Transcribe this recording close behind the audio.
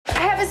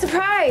a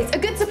surprise. A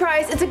good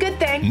surprise. It's a good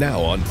thing.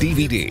 Now on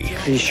DVD.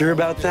 Are you sure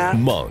about that?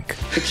 Monk.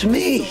 It's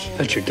me.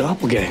 That's your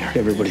doppelganger.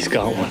 Everybody's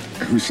got one.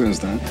 Who says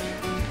that?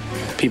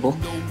 People.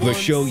 The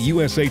show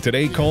USA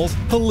Today calls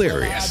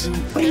hilarious.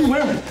 What are you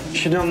wearing?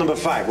 Chanel number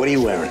 5. What are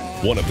you wearing?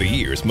 One of the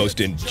year's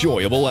most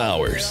enjoyable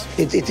hours.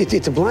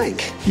 It's a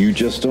blank. You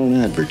just don't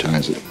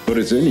advertise it, but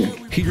it's in you.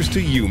 Here's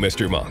to you,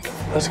 Mr. Monk.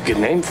 That's a good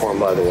name for him,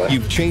 by the way.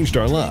 You've changed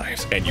our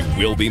lives, and you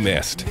will be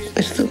missed.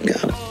 I still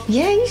got it.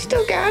 Yeah, you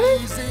still got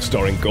it?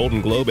 Starring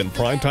Golden Globe and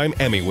Primetime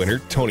Emmy winner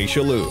Tony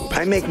Shalhoub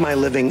I make my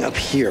living up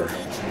here.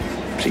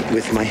 See,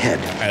 with my head.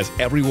 as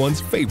everyone's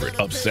favorite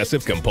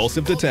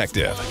obsessive-compulsive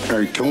detective.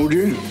 I told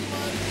you.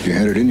 You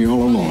had it in you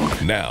all along.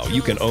 Now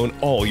you can own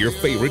all your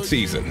favorite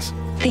seasons,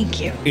 Thank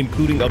you.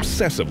 including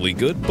obsessively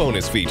good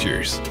bonus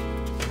features.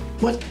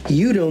 What?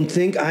 You don't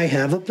think I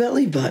have a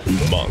belly button?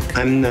 Monk.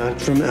 I'm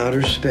not from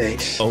outer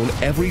space. Own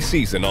every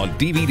season on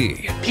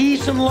DVD.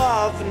 Peace and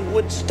love in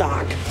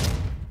Woodstock.